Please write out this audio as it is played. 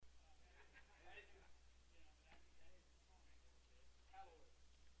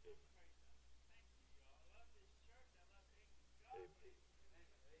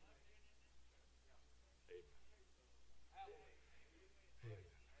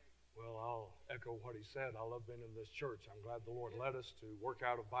I'll echo what he said. I love being in this church. I'm glad the Lord led us to work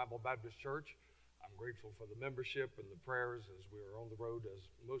out of Bible Baptist Church. I'm grateful for the membership and the prayers as we are on the road as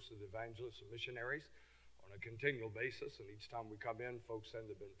most of the evangelists and missionaries on a continual basis. And each time we come in, folks say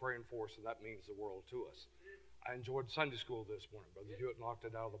they've been praying for us, and that means the world to us. I enjoyed Sunday school this morning. Brother Hewitt knocked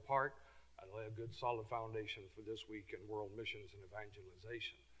it out of the park. I lay a good solid foundation for this week in world missions and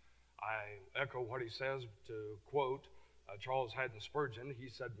evangelization. I echo what he says. To quote Charles Haddon Spurgeon, he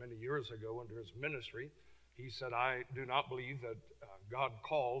said many years ago under his ministry, he said, I do not believe that God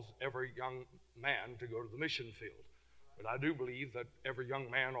calls every young man to go to the mission field. But I do believe that every young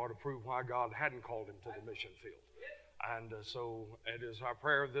man ought to prove why God hadn't called him to the mission field. And so it is our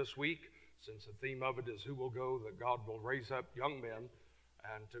prayer this week, since the theme of it is who will go, that God will raise up young men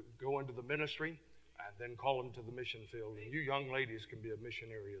and to go into the ministry and then call them to the mission field. And you young ladies can be a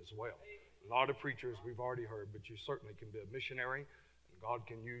missionary as well. A lot of preachers we've already heard, but you certainly can be a missionary, and God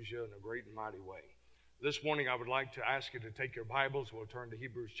can use you in a great and mighty way. This morning I would like to ask you to take your Bibles. We'll turn to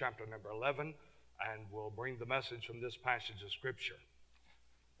Hebrews chapter number 11, and we'll bring the message from this passage of Scripture.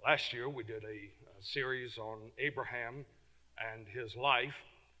 Last year we did a series on Abraham and his life,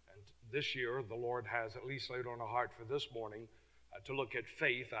 and this year the Lord has at least laid on our heart for this morning to look at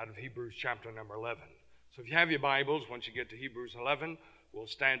faith out of Hebrews chapter number 11. So if you have your Bibles, once you get to Hebrews 11, we'll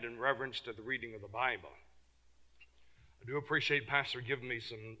stand in reverence to the reading of the Bible. I do appreciate Pastor giving me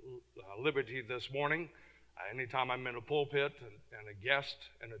some liberty this morning. Anytime I'm in a pulpit and a guest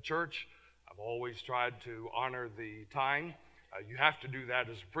in a church, I've always tried to honor the time. You have to do that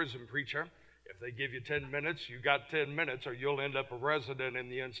as a prison preacher. If they give you 10 minutes, you got 10 minutes, or you'll end up a resident in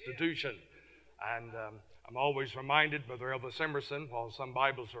the institution. And I'm always reminded, Brother Elvis Emerson, while some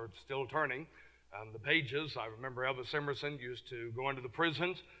Bibles are still turning the pages, I remember Elvis Emerson used to go into the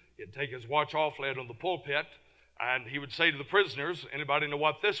prisons. He'd take his watch off, lay it on the pulpit, and he would say to the prisoners, anybody know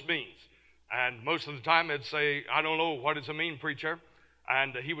what this means? And most of the time they'd say, I don't know, what does it mean, preacher?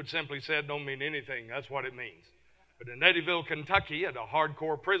 And he would simply say, it don't mean anything, that's what it means. But in Eddyville, Kentucky, at a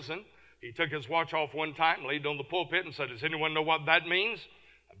hardcore prison, he took his watch off one time, laid it on the pulpit, and said, does anyone know what that means?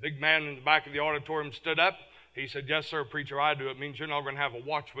 A big man in the back of the auditorium stood up. He said, yes, sir, preacher, I do. It means you're not going to have a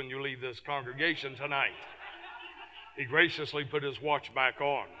watch when you leave this congregation tonight. He graciously put his watch back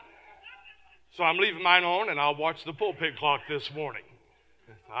on. So I'm leaving mine on, and I'll watch the pulpit clock this morning.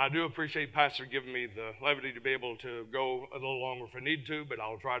 I do appreciate Pastor giving me the levity to be able to go a little longer if I need to, but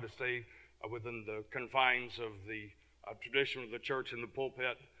I'll try to stay within the confines of the tradition of the church in the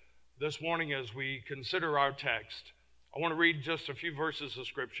pulpit. This morning, as we consider our text, I want to read just a few verses of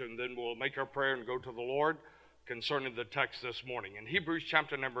Scripture, and then we'll make our prayer and go to the Lord concerning the text this morning. In Hebrews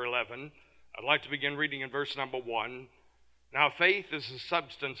chapter number 11, I'd like to begin reading in verse number 1. Now faith is the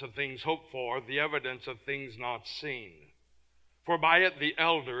substance of things hoped for, the evidence of things not seen. For by it the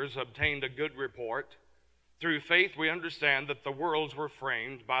elders obtained a good report. Through faith we understand that the worlds were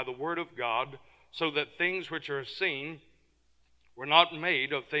framed by the word of God, so that things which are seen were not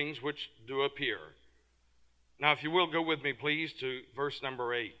made of things which do appear. Now, if you will, go with me, please, to verse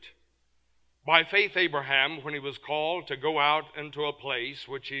number 8. By faith Abraham, when he was called to go out into a place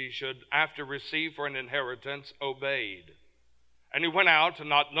which he should after receive for an inheritance, obeyed. And he went out,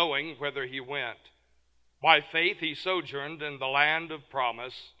 not knowing whither he went. By faith he sojourned in the land of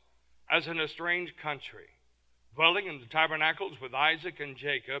promise, as in a strange country, dwelling in the tabernacles with Isaac and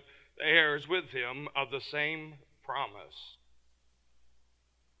Jacob, the heirs with him of the same promise.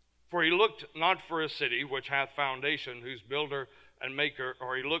 For he looked not for a city which hath foundation, whose builder and maker,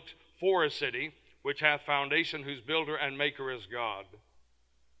 or he looked for a city which hath foundation, whose builder and maker is God.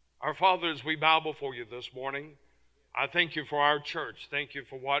 Our Father, as we bow before you this morning, I thank you for our church. Thank you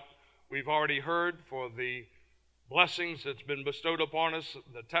for what we've already heard, for the blessings that's been bestowed upon us,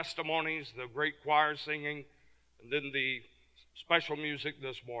 the testimonies, the great choir singing, and then the special music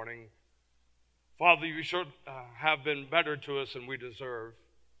this morning. Father, you should have been better to us than we deserve.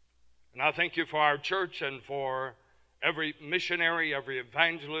 And I thank you for our church and for every missionary, every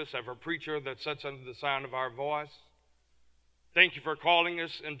evangelist, every preacher that sits under the sound of our voice. Thank you for calling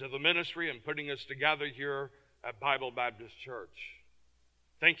us into the ministry and putting us together here at Bible Baptist Church.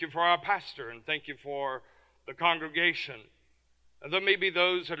 Thank you for our pastor, and thank you for the congregation. And there may be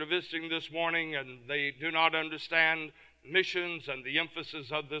those that are visiting this morning and they do not understand missions and the emphasis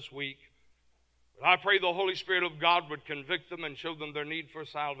of this week. But I pray the Holy Spirit of God would convict them and show them their need for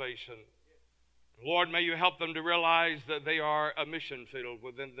salvation. Lord, may you help them to realize that they are a mission field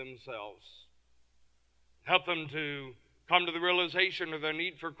within themselves. Help them to come to the realization of their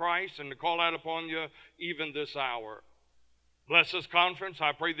need for Christ and to call out upon you even this hour. Bless this conference.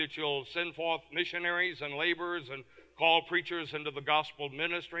 I pray that you'll send forth missionaries and laborers and call preachers into the gospel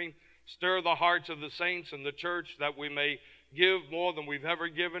ministry, stir the hearts of the saints in the church that we may give more than we've ever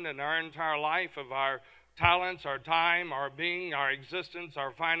given in our entire life, of our talents, our time, our being, our existence,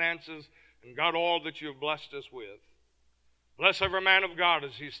 our finances, and God, all that you've blessed us with. Bless every man of God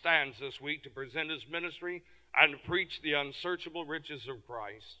as he stands this week to present his ministry and to preach the unsearchable riches of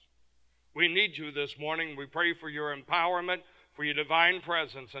Christ. We need you this morning. We pray for your empowerment, for your divine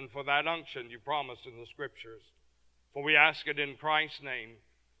presence, and for that unction you promised in the Scriptures. For we ask it in Christ's name.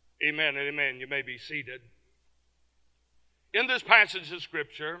 Amen and amen. You may be seated. In this passage of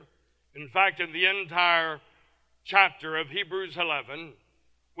Scripture, in fact, in the entire chapter of Hebrews 11,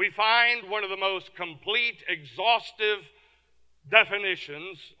 we find one of the most complete, exhaustive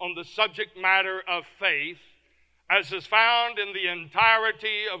definitions on the subject matter of faith, as is found in the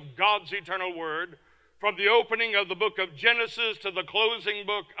entirety of God's eternal word, from the opening of the book of Genesis to the closing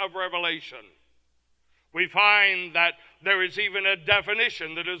book of Revelation. We find that there is even a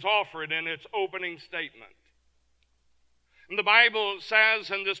definition that is offered in its opening statement. And the Bible says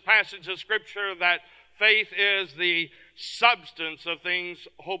in this passage of Scripture that faith is the substance of things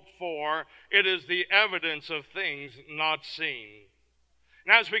hoped for. It is the evidence of things not seen.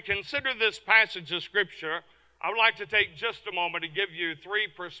 And as we consider this passage of Scripture, I would like to take just a moment to give you three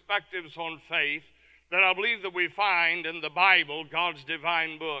perspectives on faith that I believe that we find in the Bible, God's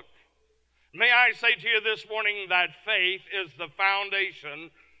divine book. May I say to you this morning that faith is the foundation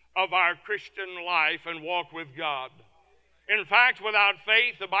of our Christian life and walk with God. In fact, without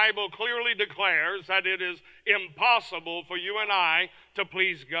faith, the Bible clearly declares that it is impossible for you and I to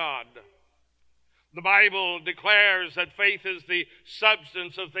please God. The Bible declares that faith is the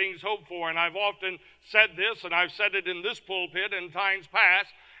substance of things hoped for, and I've often said this, and I've said it in this pulpit in times past,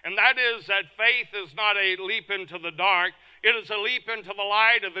 and that is that faith is not a leap into the dark. It is a leap into the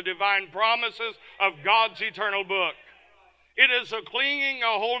light of the divine promises of God's eternal book. It is a clinging,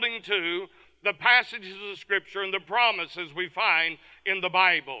 a holding to the passages of Scripture and the promises we find in the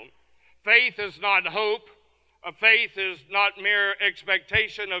Bible. Faith is not hope. Faith is not mere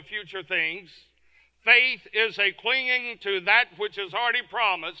expectation of future things. Faith is a clinging to that which is already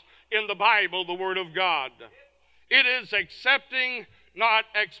promised in the Bible, the Word of God. It is accepting, not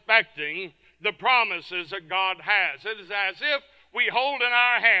expecting, the promises that God has. It is as if we hold in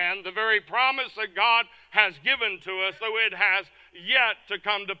our hand the very promise that God has given to us, though it has yet to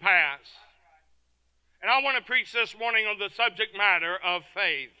come to pass. And I want to preach this morning on the subject matter of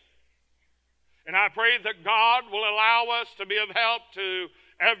faith. And I pray that God will allow us to be of help to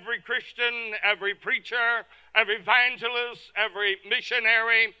every Christian, every preacher, every evangelist, every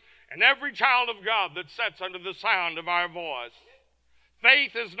missionary, and every child of God that sits under the sound of our voice.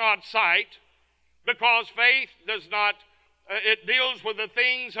 Faith is not sight, because faith does not, it deals with the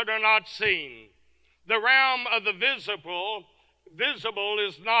things that are not seen. The realm of the visible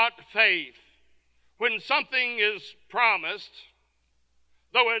is not faith. When something is promised,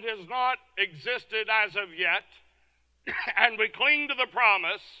 though it has not existed as of yet, and we cling to the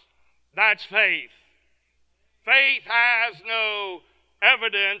promise, that's faith. Faith has no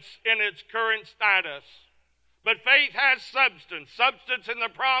evidence in its current status, but faith has substance in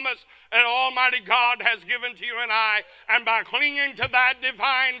the promise that Almighty God has given to you and I, and by clinging to that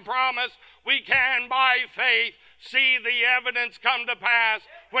divine promise, we can, by faith, see the evidence come to pass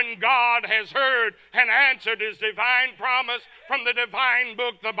when God has heard and answered his divine promise from the divine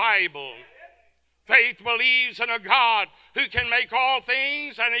book, the Bible. Faith believes in a God who can make all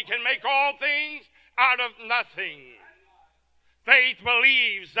things, and he can make all things out of nothing. Faith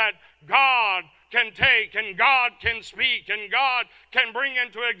believes that God can take, and God can speak, and God can bring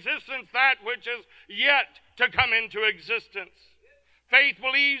into existence that which is yet to come into existence. Faith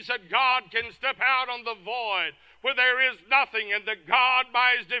believes that God can step out on the void where there is nothing, and that God,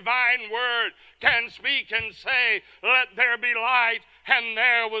 by his divine word, can speak and say, "Let there be light," and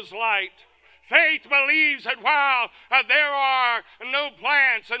there was light. Faith believes that while there are no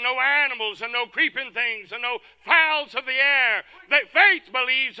plants and no animals and no creeping things and no fowls of the air, that faith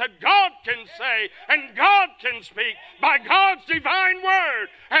believes that God can say and God can speak by God's divine word,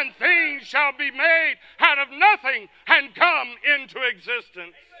 and things shall be made out of nothing and come into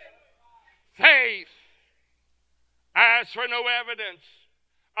existence. Faith asks for no evidence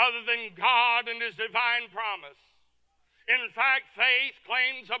other than God and his divine promise. In fact, faith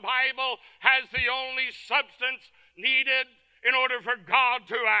claims the Bible has the only substance needed in order for God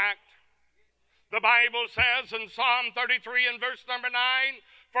to act. The Bible says in Psalm 33 and verse number 9,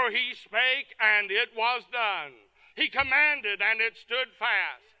 "For he spake, and it was done. He commanded, and it stood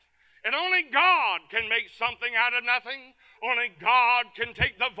fast." And only God can make something out of nothing. Only God can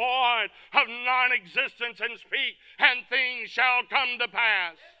take the void of non-existence and speak, and things shall come to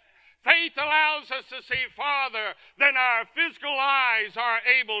pass. Faith allows us to see farther than our physical eyes are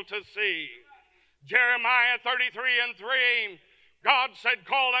able to see. Jeremiah 33:3, God said,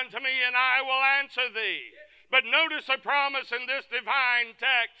 call unto me and I will answer thee. But notice a promise in this divine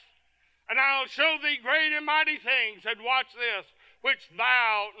text. And I'll show thee great and mighty things, and watch this, which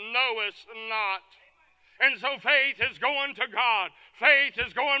thou knowest not. And so faith is going to God. Faith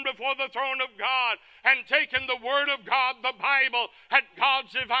is going before the throne of God and taking the Word of God, the Bible, at God's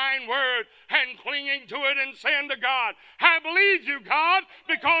divine Word, and clinging to it and saying to God, I believe you, God,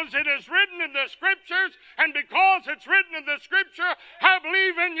 because it is written in the Scriptures, and because it's written in the Scripture, I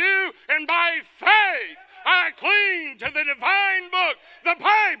believe in you, and by faith I cling to the divine book, the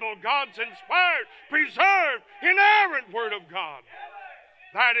Bible, God's inspired, preserved, inerrant Word of God.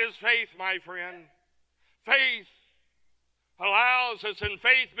 That is faith, my friend. Faith allows us, and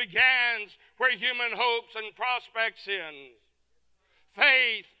faith begins where human hopes and prospects end.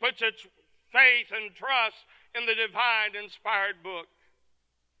 Faith puts its faith and trust in the divine inspired book.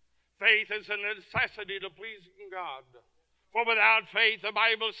 Faith is a necessity to pleasing God. For without faith, the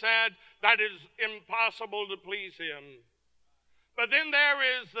Bible said, that is impossible to please him. But then there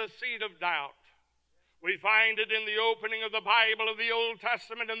is the seed of doubt. We find it in the opening of the Bible of the Old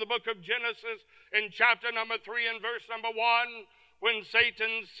Testament in the book of Genesis in chapter number 3 and verse number 1, when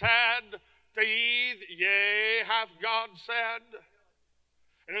Satan said to Eve, yea, hath God said?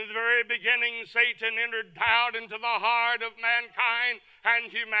 And in the very beginning, Satan entered doubt into the heart of mankind and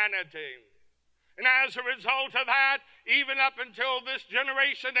humanity. And as a result of that, even up until this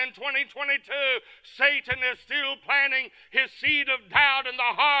generation in 2022, Satan is still planting his seed of doubt in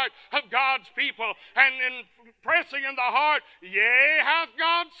the heart of God's people and impressing in the heart, yea, hath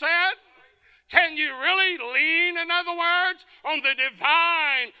God said? Can you really lean, in other words, on the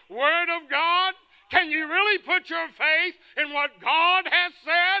divine Word of God? Can you really put your faith in what God has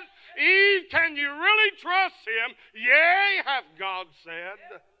said? Eve, can you really trust him? Yea, hath God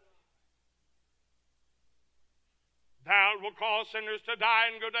said? Doubt will cause sinners to die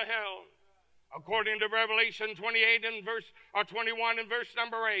and go to hell, according to Revelation 28 and 21 and verse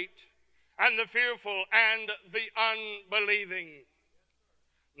number 8. And the fearful and the unbelieving,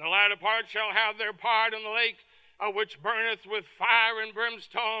 the latter part shall have their part in the lake which burneth with fire and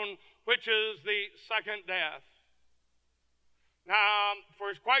brimstone, which is the second death. Now, for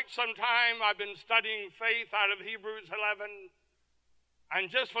quite some time, I've been studying faith out of Hebrews 11.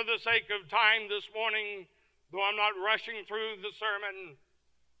 And just for the sake of time this morning, though I'm not rushing through the sermon,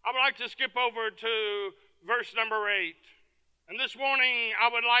 I would like to skip over to verse number 8. And this morning, I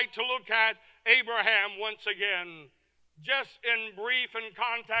would like to look at Abraham once again, just in brief and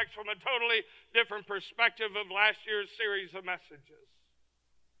context from a totally different perspective of last year's series of messages.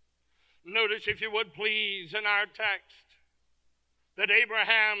 Notice, if you would please, in our text, that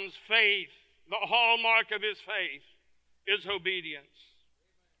Abraham's faith, the hallmark of his faith, is obedience.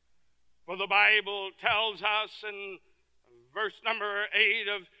 For the Bible tells us in verse number 8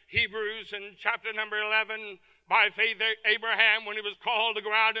 of Hebrews in chapter number 11, by faith Abraham, when he was called to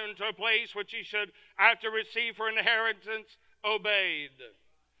go out into a place which he should after receive for inheritance, obeyed.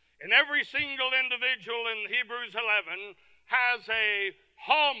 And every single individual in Hebrews 11 has a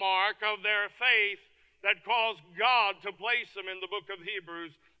hallmark of their faith that caused God to place them in the book of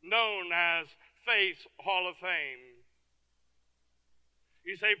Hebrews, known as Faith's Hall of Fame.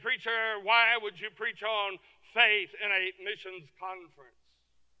 You say, preacher, why would you preach on faith in a missions conference?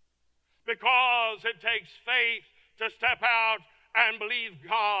 Because it takes faith to step out and believe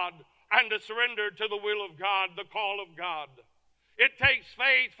God and to surrender to the will of God, the call of God. It takes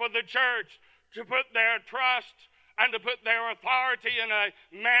faith for the church to put their trust and to put their authority in a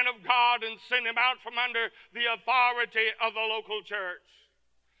man of God and send him out from under the authority of the local church.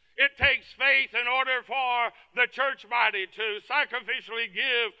 It takes faith in order for the church body to sacrificially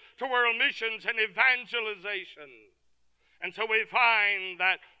give to world missions and evangelization. And so we find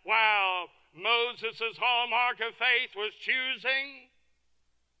that while Moses' hallmark of faith was choosing,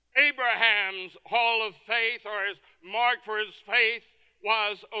 Abraham's hall of faith, or his mark for his faith,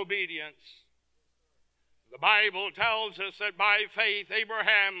 was obedience. The Bible tells us that by faith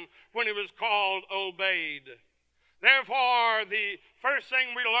Abraham, when he was called, obeyed. Therefore, the first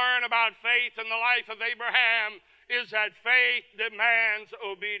thing we learn about faith in the life of Abraham is that faith demands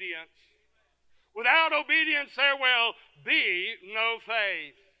obedience. Without obedience, there will be no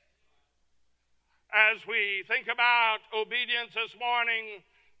faith. As we think about obedience this morning,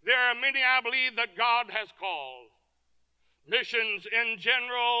 there are many, I believe, that God has called. Missions in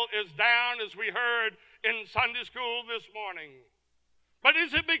general is down, as we heard in Sunday school this morning. But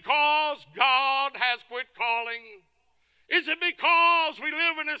is it because God has quit calling? Is it because we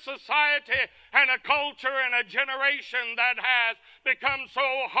live in a society and a culture and a generation that has become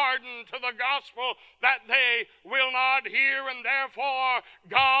so hardened to the gospel that they will not hear, and therefore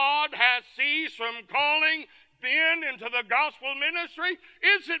God has ceased from calling men into the gospel ministry?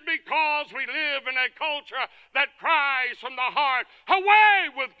 Is it because we live in a culture that cries from the heart, away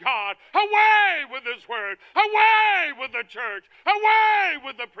with God, away with His Word, away with the church, away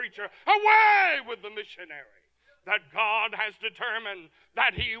with the preacher, away with the missionary, that God has determined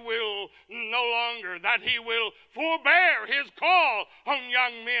that He will no longer, that He will forbear His call on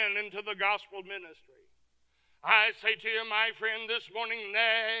young men into the gospel ministry? I say to you, my friend, this morning,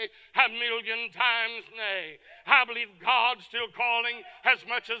 nay, a million times nay. I believe God's still calling as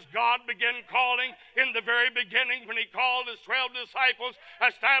much as God began calling in the very beginning when He called His 12 disciples,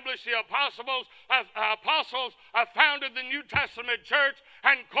 established the apostles, founded the New Testament church,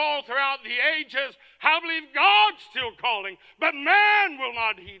 and called throughout the ages. I believe God's still calling, but man will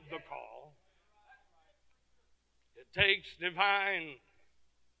not heed the call. It takes divine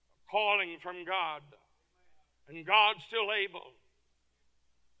calling from God. And God's still able.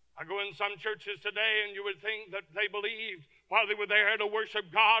 I go in some churches today and you would think that they believed while they were there to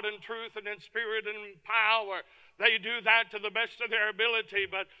worship God in truth and in spirit and in power. They do that to the best of their ability,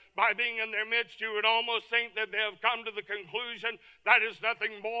 but by being in their midst, you would almost think that they have come to the conclusion that is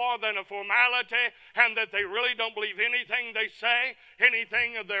nothing more than a formality, and that they really don't believe anything they say,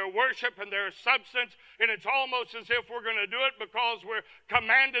 anything of their worship and their substance, and it's almost as if we're going to do it because we're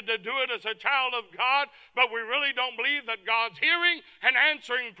commanded to do it as a child of God, but we really don't believe that God's hearing and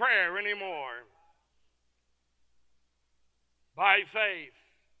answering prayer anymore. By faith.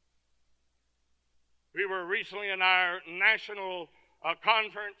 We were recently in our national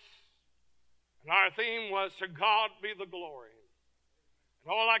conference, and our theme was, "To God be the glory."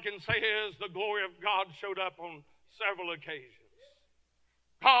 And all I can say is the glory of God showed up on several occasions.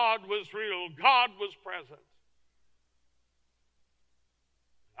 God was real. God was present.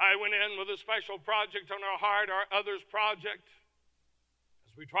 I went in with a special project on our heart, our Others Project,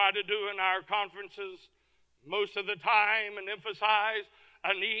 as we try to do in our conferences most of the time, and emphasize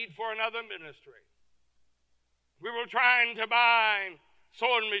a need for another ministry. We were trying to buy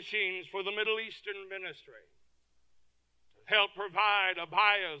sewing machines for the Middle Eastern ministry to help provide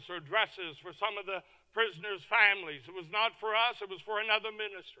abayas or dresses for some of the prisoners' families. It was not for us, it was for another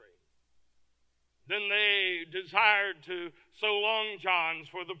ministry. Then they desired to sew long johns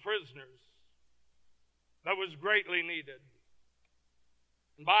for the prisoners. That was greatly needed.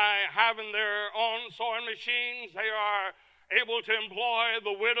 And by having their own sewing machines, they are able to employ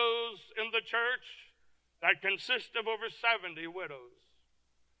the widows in the church that consist of over 70 widows.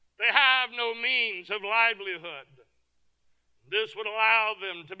 They have no means of livelihood. This would allow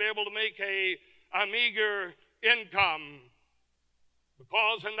them to be able to make a meager income,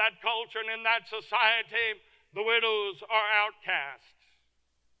 because in that culture and in that society, the widows are outcast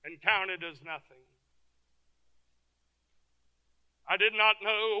and counted as nothing. I did not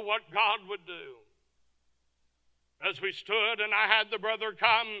know what God would do. As we stood and I had the brother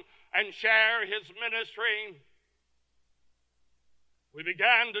come and share his ministry, we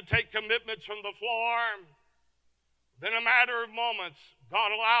began to take commitments from the floor. Then, a matter of moments,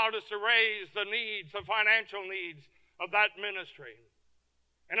 God allowed us to raise the needs, the financial needs of that ministry.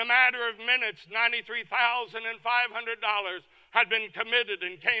 In a matter of minutes, $93,500 had been committed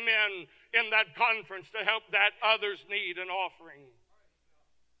and came in that conference to help that others need an offering.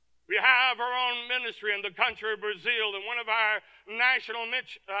 We have our own ministry in the country of Brazil, and one of our national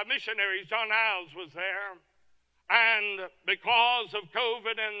missionaries, John Alves, was there. And because of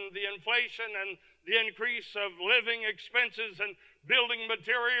COVID and the inflation and the increase of living expenses and building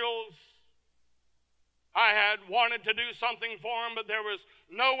materials, I had wanted to do something for him, but there was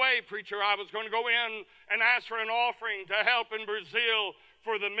no way, preacher, I was going to go in and ask for an offering to help in Brazil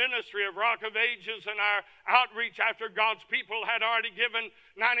for the ministry of Rock of Ages and our outreach after God's people had already given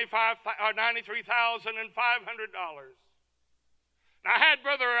 $93,500. I had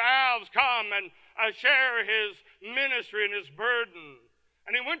Brother Alves come and share his ministry and his burden.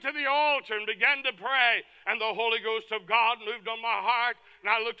 And he went to the altar and began to pray, and the Holy Ghost of God moved on my heart. And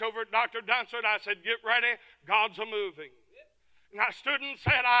I looked over at Dr. Dunsford. I said, "Get ready, God's a-moving." And I stood and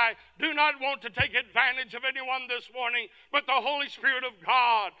said, "I do not want to take advantage of anyone this morning, but the Holy Spirit of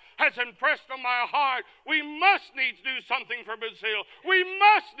God has impressed on my heart. We must need to do something for Brazil. We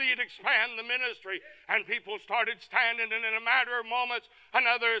must need to expand the ministry." And people started standing, and in a matter of moments,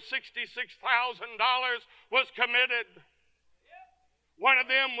 another $66,000 was committed. One of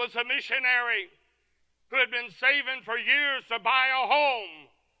them was a missionary who had been saving for years to buy a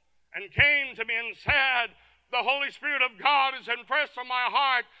home and came to me and said, the Holy Spirit of God has impressed on my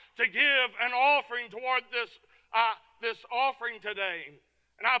heart to give an offering toward this offering today.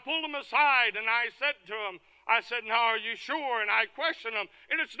 And I pulled him aside and I said to him, now are you sure? And I questioned him.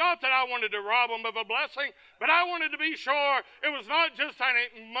 And it's not that I wanted to rob him of a blessing, but I wanted to be sure it was not just an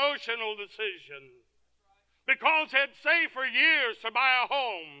emotional decision. Because they'd saved for years to buy a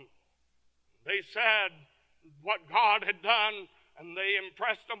home. They said what God had done, and they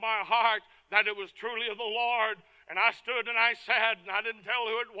impressed on my heart that it was truly of the Lord. And I stood and I said, and I didn't tell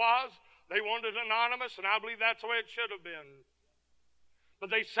who it was. They wanted anonymous, and I believe that's the way it should have been. But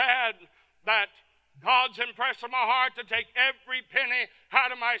they said that God's impressed on my heart to take every penny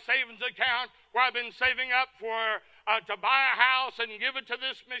out of my savings account where I've been saving up for to buy a house and give it to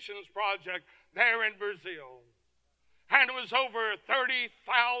this missions project there in Brazil. And it was over $30,000.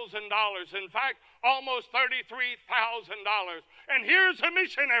 In fact, almost $33,000. And here's a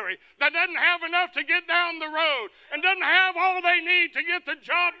missionary that doesn't have enough to get down the road and doesn't have all they need to get the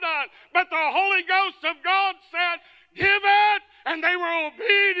job done. But the Holy Ghost of God said, give it, and they were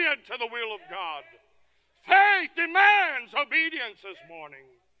obedient to the will of God. Faith demands obedience this morning.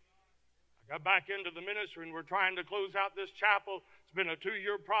 I got back into the ministry, and we're trying to close out this chapel. It's been a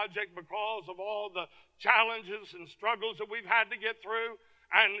 2-year project because of all the challenges and struggles that we've had to get through.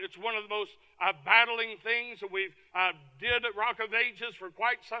 And it's one of the most battling things that we've did at Rock of Ages for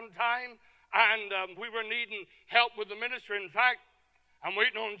quite some time. And we were needing help with the ministry. In fact, I'm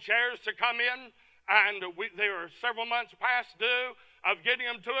waiting on chairs to come in. And they were several months past due of getting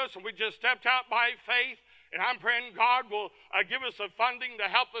them to us. And we just stepped out by faith. And I'm praying God will give us the funding to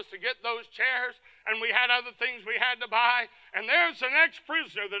help us to get those chairs. And we had other things we had to buy. And there's an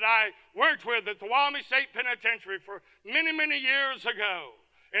ex-prisoner that I worked with at the Wyoming State Penitentiary for many, many years ago.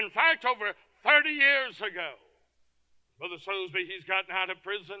 In fact, over 30 years ago. Brother Sosby, he's gotten out of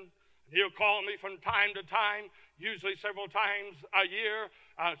prison. He'll call me from time to time, usually several times a year,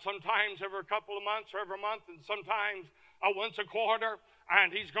 sometimes every couple of months or every month, and sometimes once a quarter.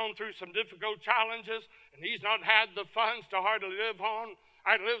 And he's gone through some difficult challenges, and he's not had the funds to hardly live on.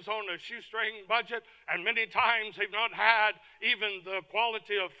 And lives on a shoestring budget, and many times they've not had even the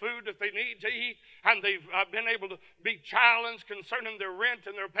quality of food that they need to eat, and they've been able to be challenged concerning their rent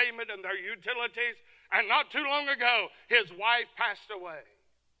and their payment and their utilities. And not too long ago, his wife passed away.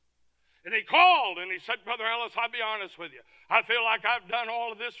 And he called and he said, Brother Ellis, I'll be honest with you. I feel like I've done all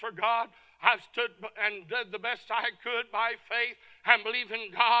of this for God. I've stood and did the best I could by faith and believe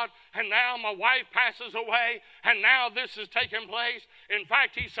in God, and now my wife passes away, and now this is taking place. In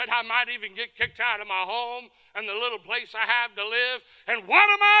fact, he said I might even get kicked out of my home and the little place I have to live, and what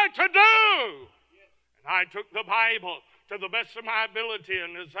am I to do? And I took the Bible to the best of my ability,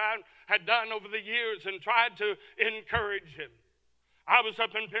 and as I had done over the years, and tried to encourage him. I was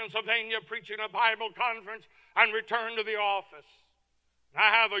up in Pennsylvania preaching a Bible conference and returned to the office.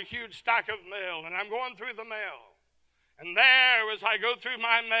 I have a huge stack of mail, and I'm going through the mail. And there, as I go through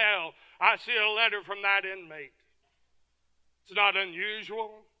my mail, I see a letter from that inmate. It's not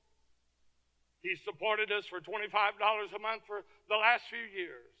unusual. He supported us for $25 a month for the last few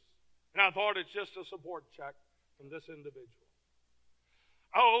years. And I thought it's just a support check from this individual.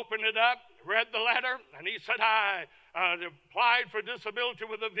 I opened it up, read the letter, and he said I applied for disability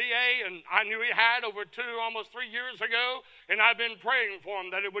with the VA, and I knew he had over almost 3 years ago, and I've been praying for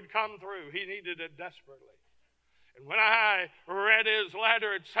him that it would come through. He needed it desperately. And when I read his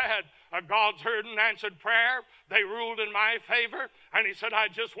letter, it said, God's heard and answered prayer. They ruled in my favor. And he said, I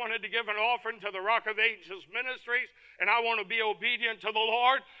just wanted to give an offering to the Rock of Ages Ministries, and I want to be obedient to the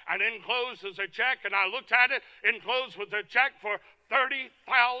Lord. And enclosed is a check, and I looked at it. Enclosed was a check for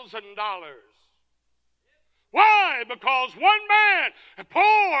 $30,000. Why? Because one man,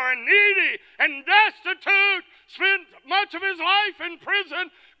 poor and needy and destitute, spent much of his life in prison,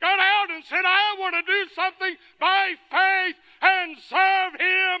 got out and said, I want to do something by faith and serve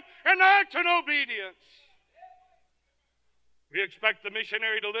him and act in obedience. We expect the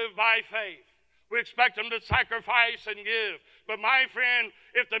missionary to live by faith. We expect him to sacrifice and give. But my friend,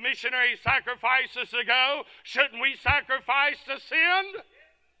 if the missionary sacrifices to go, shouldn't we sacrifice to send?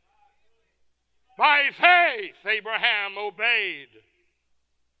 By faith, Abraham obeyed.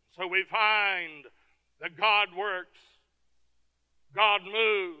 So we find that God works, God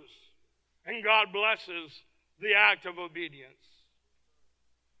moves, and God blesses the act of obedience.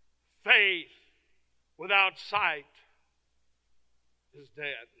 Faith without sight is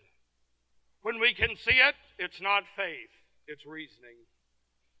dead. When we can see it, it's not faith, it's reasoning.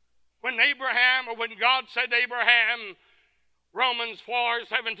 When Abraham, or when God said to Abraham, Romans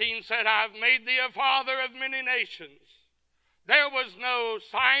 4:17 said, I've made thee a father of many nations. There was no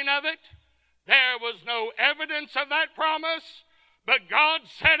sign of it. There was no evidence of that promise. But God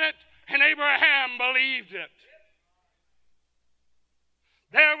said it, and Abraham believed it.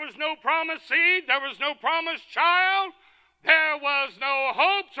 There was no promised seed. There was no promised child. There was no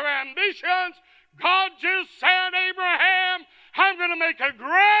hopes or ambitions. God just said, Abraham, I'm going to make a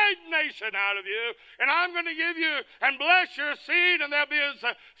great nation out of you, and I'm going to give you and bless your seed, and there'll be as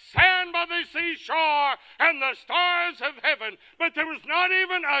sand by the seashore and the stars of heaven. But there was not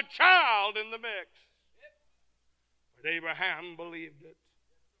even a child in the mix. But Abraham believed it.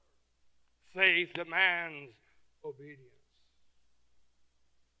 Faith demands obedience.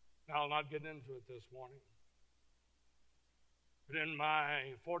 Now, I'll not get into it this morning. But in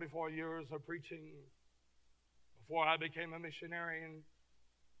my 44 years of preaching, before I became a missionary, and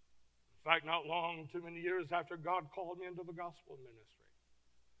in fact, not long, too many years after God called me into the gospel ministry,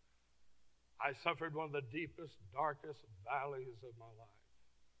 I suffered one of the deepest, darkest valleys of my life.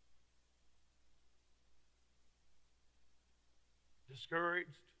 Discouraged,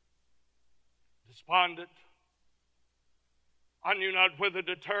 despondent. I knew not whither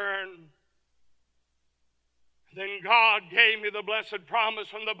to turn. Then God gave me the blessed promise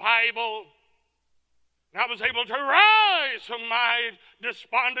from the Bible. And I was able to rise from my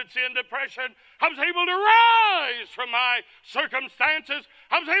despondency and depression. I was able to rise from my circumstances.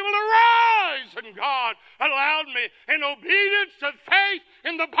 I was able to rise, and God allowed me, in obedience to faith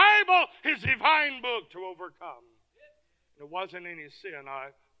in the Bible, His divine book, to overcome. It wasn't any sin.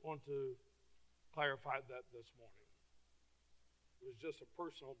 I want to clarify that this morning. It was just a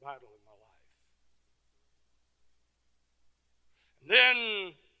personal battle in my life. And then,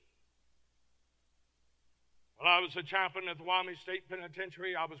 while I was a chaplain at the Wyoming State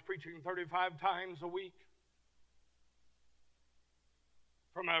Penitentiary, I was preaching 35 times a week.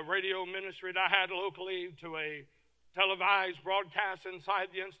 From a radio ministry that I had locally to a televised broadcast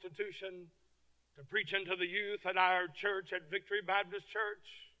inside the institution, to preach into the youth at our church at Victory Baptist Church,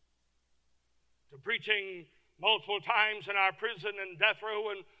 to preaching multiple times in our prison and death row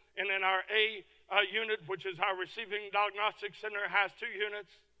and in our A unit, which is our receiving diagnostic center, has 2 units.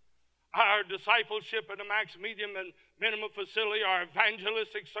 Our discipleship at a max, medium, and minimum facility, our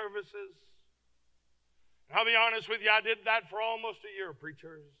evangelistic services. And I'll be honest with you, I did that for almost a year,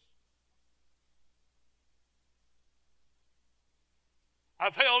 preachers.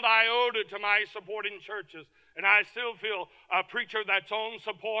 I felt I owed it to my supporting churches. And I still feel a preacher that's on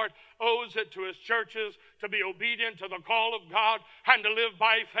support owes it to his churches to be obedient to the call of God and to live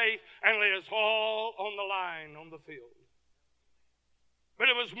by faith and lay us all on the line on the field. But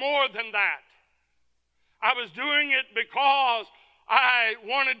it was more than that. I was doing it because I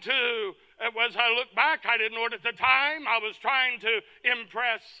wanted to. As I look back, I didn't know it at the time. I was trying to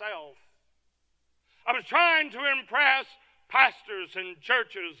impress self. I was trying to impress pastors and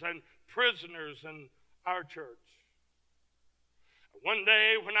churches and prisoners and our church. One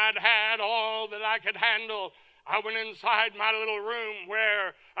day when I'd had all that I could handle, I went inside my little room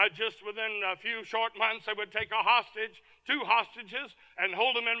where just within a few short months I would take a hostage, 2 hostages, and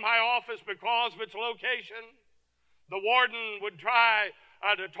hold them in my office because of its location. The warden would try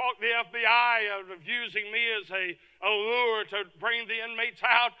to talk the FBI out of using me as a lure to bring the inmates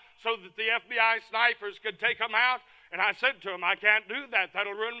out so that the FBI snipers could take them out. And I said to him, I can't do that.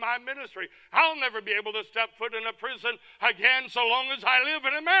 That'll ruin my ministry. I'll never be able to step foot in a prison again so long as I live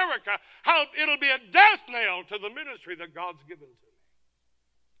in America. It'll be a death nail to the ministry that God's given to me.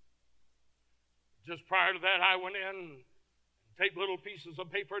 Just prior to that, I went in and taped little pieces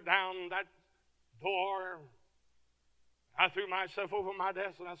of paper down that door. I threw myself over my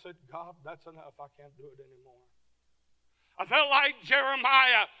desk and I said, God, that's enough. I can't do it anymore. I felt like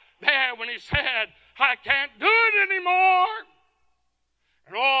Jeremiah there when he said, I can't do it anymore.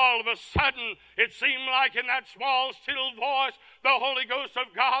 And all of a sudden, it seemed like in that small, still voice, the Holy Ghost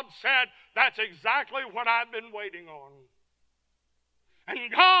of God said, that's exactly what I've been waiting on.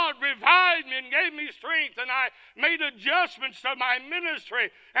 And God revived me and gave me strength, and I made adjustments to my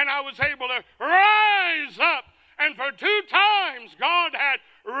ministry, and I was able to rise up. And for 2 times, God had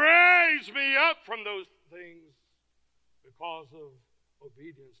raised me up from those things because of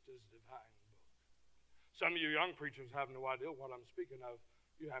obedience to His divine book. Some of you young preachers have no idea what I'm speaking of.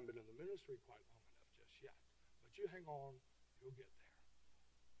 You haven't been in the ministry quite long enough just yet. But you hang on, you'll get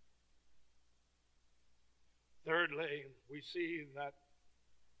there. Thirdly, we see that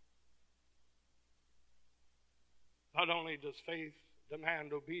not only does faith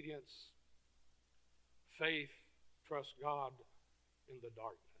demand obedience, faith trusts God in the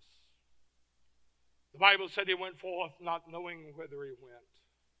darkness. The Bible said he went forth not knowing whither he went.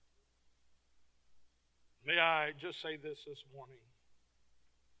 May I just say this morning,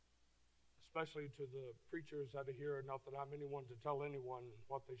 especially to the preachers that are here, not that I'm anyone to tell anyone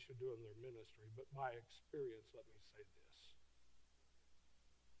what they should do in their ministry, but my experience, let me say this.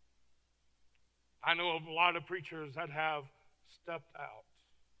 I know of a lot of preachers that have stepped out.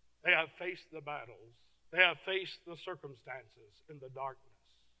 They have faced the battles. They have faced the circumstances in the darkness.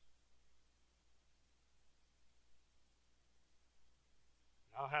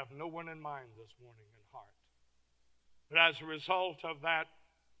 I have no one in mind this morning in heart. But as a result of that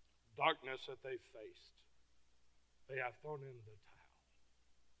darkness that they faced, they have thrown in the towel.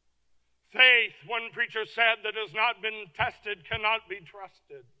 Faith, one preacher said, that has not been tested cannot be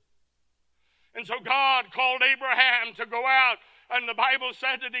trusted. And so God called Abraham to go out, and the Bible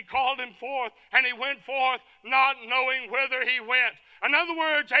said that he called him forth, and he went forth not knowing whither he went. In other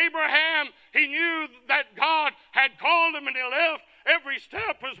words, Abraham, he knew that God had called him, and he left. Every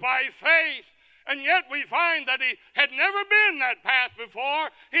step was by faith. And yet we find that he had never been that path before.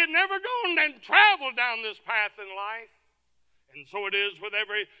 He had never gone and traveled down this path in life. And so it is with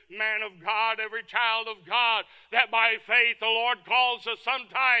every man of God, every child of God, that by faith the Lord calls us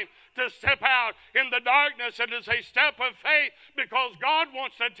sometime to step out in the darkness. It is a step of faith because God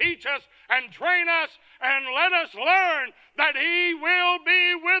wants to teach us and train us and let us learn that he will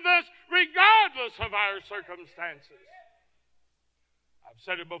be with us regardless of our circumstances. I've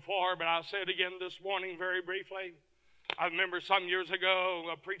said it before, but I'll say it again this morning very briefly. I remember some years ago,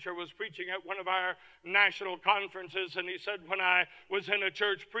 a preacher was preaching at one of our national conferences, and he said, when I was in a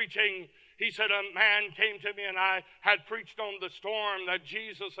church preaching, he said, a man came to me, and I had preached on the storm that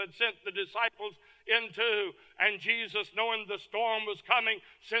Jesus had sent the disciples into, and Jesus, knowing the storm was coming,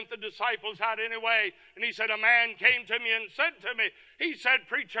 sent the disciples out anyway. And he said, a man came to me and said to me, he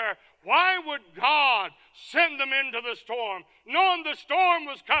said, preacher, why would God send them into the storm, knowing the storm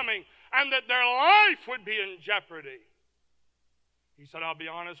was coming and that their life would be in jeopardy? He said, I'll be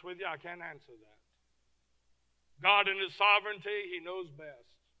honest with you, I can't answer that. God in his sovereignty, he knows best.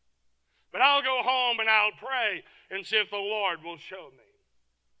 But I'll go home and I'll pray and see if the Lord will show me.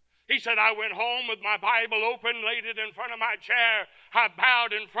 He said, I went home with my Bible open, laid it in front of my chair. I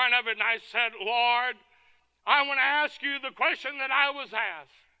bowed in front of it and I said, Lord, I want to ask you the question that I was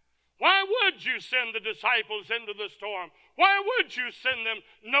asked. Why would you send the disciples into the storm? Why would you send them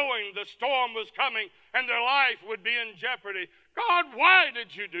knowing the storm was coming and their life would be in jeopardy? God, why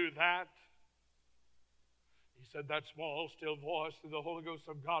did you do that? He said, that small, still voice through the Holy Ghost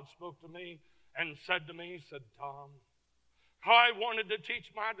of God spoke to me and said to me, he said, Tom, I wanted to teach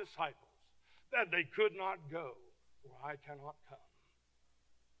my disciples that they could not go where I cannot come.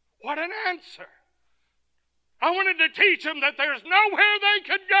 What an answer. I wanted to teach them that there's nowhere they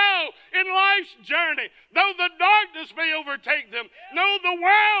could go in life's journey. Though the darkness may overtake them, though the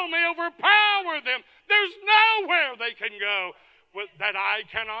world may overpower them, there's nowhere they can go that I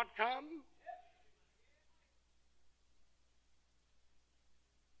cannot come.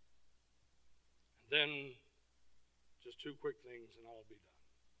 Then, just two quick things and I'll be done.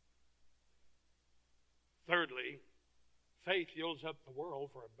 Thirdly, faith yields up the world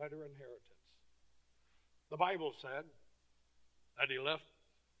for a better inheritance. The Bible said that he left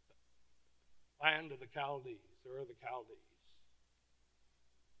the land of the Chaldees, or the Chaldees.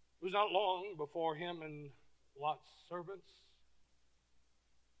 It was not long before him and Lot's servants,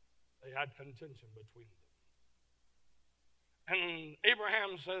 they had contention between them. And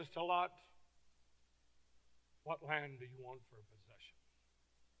Abraham says to Lot, what land do you want for possession?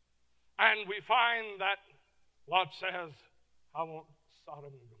 And we find that Lot says, I want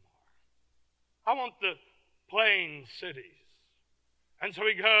Sodom and Gomorrah. I want the plain cities. And so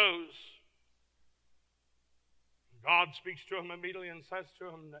he goes. God speaks to him immediately and says to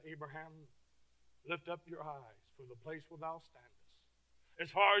him, Abraham, lift up your eyes for the place where thou standest.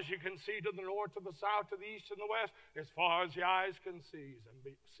 As far as you can see to the north, to the south, to the east, and the west, as far as the eyes can see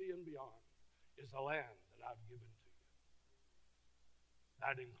and beyond, is the land that I've given to you.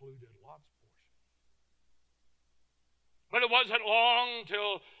 That included Lot's portion. But it wasn't long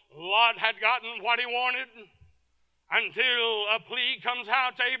till Lot had gotten what he wanted, until a plea comes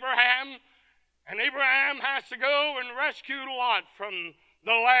out to Abraham, and Abraham has to go and rescue Lot from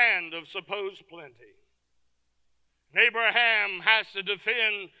the land of supposed plenty. And Abraham has to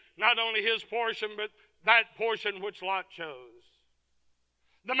defend not only his portion, but that portion which Lot chose.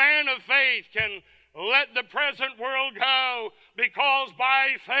 The man of faith can let the present world go, because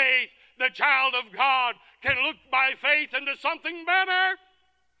by faith the child of God can look by faith into something better.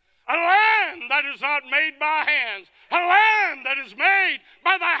 A land that is not made by hands. A land that is made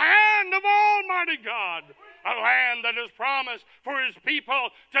by the hand of Almighty Almighty God. A land that is promised for His people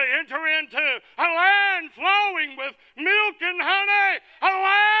to enter into. A land flowing with milk and honey. A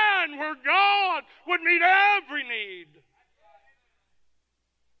land where God would meet every need.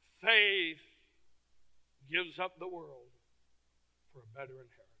 Faith gives up the world for a better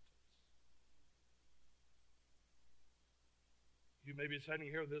inheritance. You may be sitting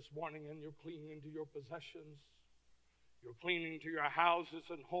here this morning and you're clinging to your possessions. You're clinging to your houses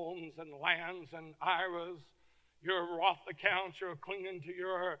and homes and lands and IRAs, your Roth accounts. You're clinging to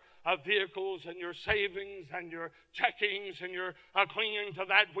your vehicles and your savings and your checkings, and you're clinging to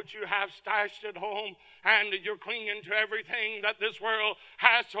that which you have stashed at home, and you're clinging to everything that this world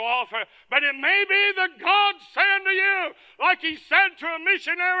has to offer. But it may be that God's saying to you, like He said to a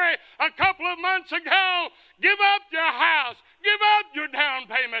missionary a couple of months ago, give up your house, give up your down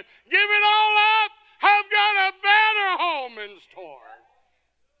payment, give it all up. I've got a better home in store.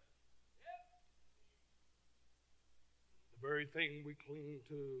 The very thing we cling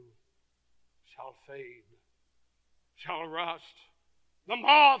to shall fade, shall rust. The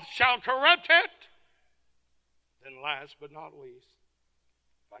moth shall corrupt it. Then last but not least,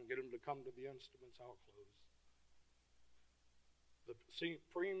 if I can get them to come to the instruments, I'll close. The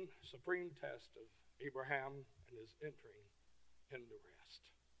supreme test of Abraham and his entering into rest.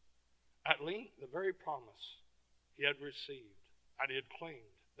 At length, the very promise he had received, that he had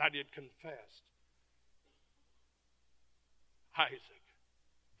claimed, that he had confessed. Isaac,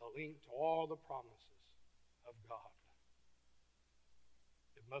 the link to all the promises of God.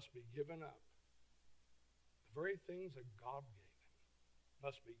 It must be given up. The very things that God gave him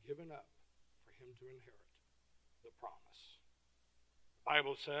must be given up for him to inherit the promise. The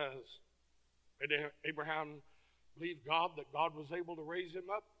Bible says Abraham believed God, that God was able to raise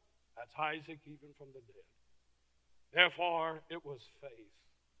him up. That's Isaac, even from the dead. Therefore, it was faith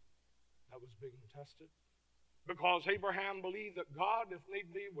that was being tested, because Abraham believed that God, if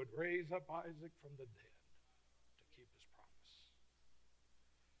need be, would raise up Isaac from the dead to keep his promise.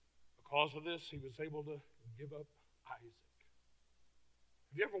 Because of this, he was able to give up Isaac.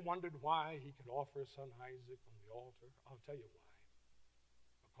 Have you ever wondered why he could offer his son Isaac on the altar? I'll tell you why.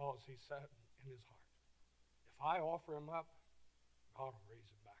 Because he said in his heart, if I offer him up, God will raise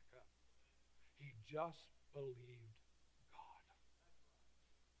him back up. He just believed God.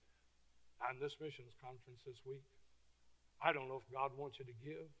 On this missions conference this week, I don't know if God wants you to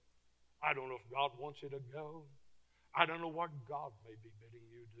give. I don't know if God wants you to go. I don't know what God may be bidding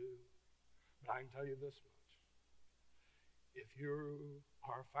you do. But I can tell you this much. If you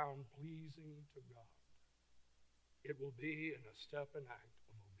are found pleasing to God, it will be in a step and act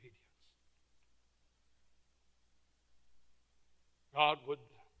of obedience. God would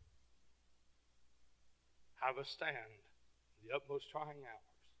have us stand in the utmost trying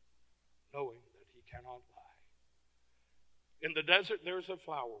hours, knowing that He cannot lie. In the desert, there's a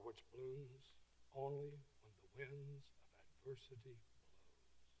flower which blooms only when the winds of adversity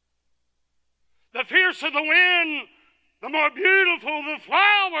blows. The fiercer the wind, the more beautiful the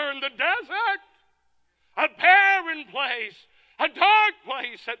flower in the desert. A barren place, a dark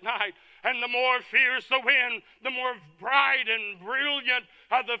place at night. And the more fierce the wind, the more bright and brilliant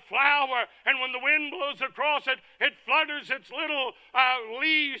the flower. And when the wind blows across it, it flutters its little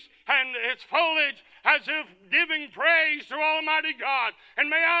leaves and its foliage as if giving praise to Almighty God. And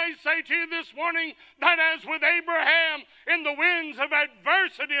may I say to you this morning that as with Abraham, in the winds of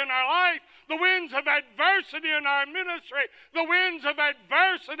adversity in our life, the winds of adversity in our ministry, the winds of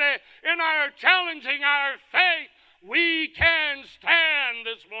adversity in our challenging our faith, we can stand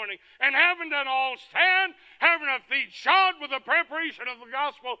this morning. And having done all stand, having our feet shod with the preparation of the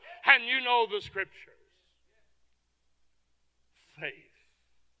gospel, and you know the scriptures. Faith.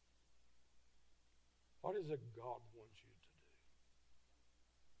 What is it God wants you to do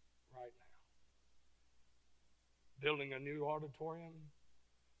right now? Building a new auditorium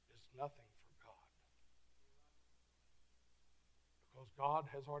is nothing for God. Because God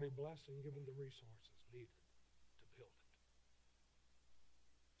has already blessed and given the resources needed.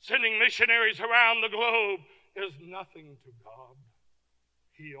 Sending missionaries around the globe is nothing to God.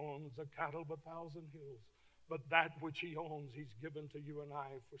 He owns the cattle of 1,000 hills, but that which He owns, He's given to you and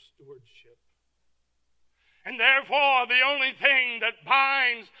I for stewardship. And therefore, the only thing that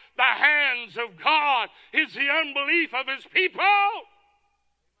binds the hands of God is the unbelief of His people.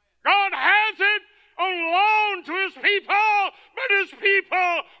 God has it on loan to His people, but His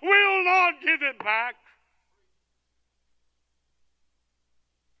people will not give it back.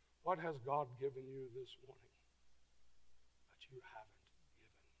 What has God given you this morning that you haven't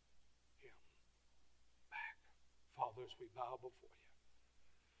given Him back? Fathers, we bow before you.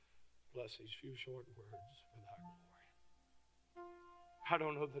 Bless these few short words for thy glory. I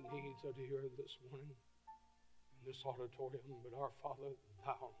don't know the needs that are here this morning in this auditorium, but our Father,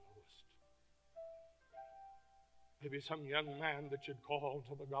 thou knowest. Maybe some young man that you'd call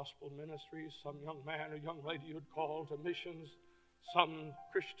to the gospel ministry, some young man or young lady you'd call to missions, some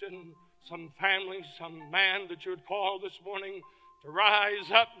Christian, some family, some man that you would call this morning to rise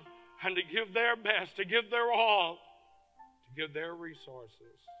up and to give their best, to give their all, to give their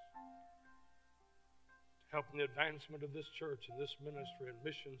resources, to help in the advancement of this church and this ministry and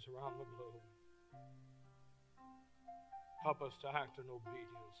missions around the globe. Help us to act in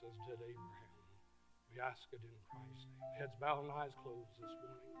obedience as did Abraham. We ask it in Christ's name. Heads bowed and eyes closed this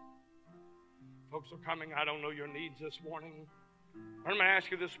morning. Folks are coming. I don't know your needs this morning. I'm going to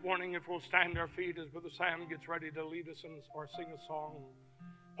ask you this morning if we'll stand our feet as Brother Sam gets ready to lead us or sing a song.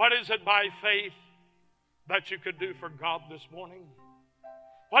 What is it by faith that you could do for God this morning?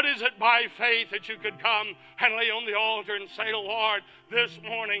 What is it by faith that you could come and lay on the altar and say, Lord, this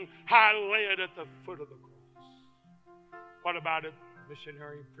morning I lay it at the foot of the cross? What about it,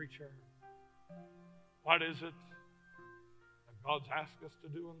 missionary, preacher? What is it that God's asked us to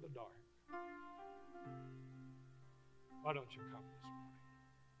do in the dark? Why don't you come this morning?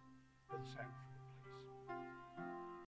 Let's stand.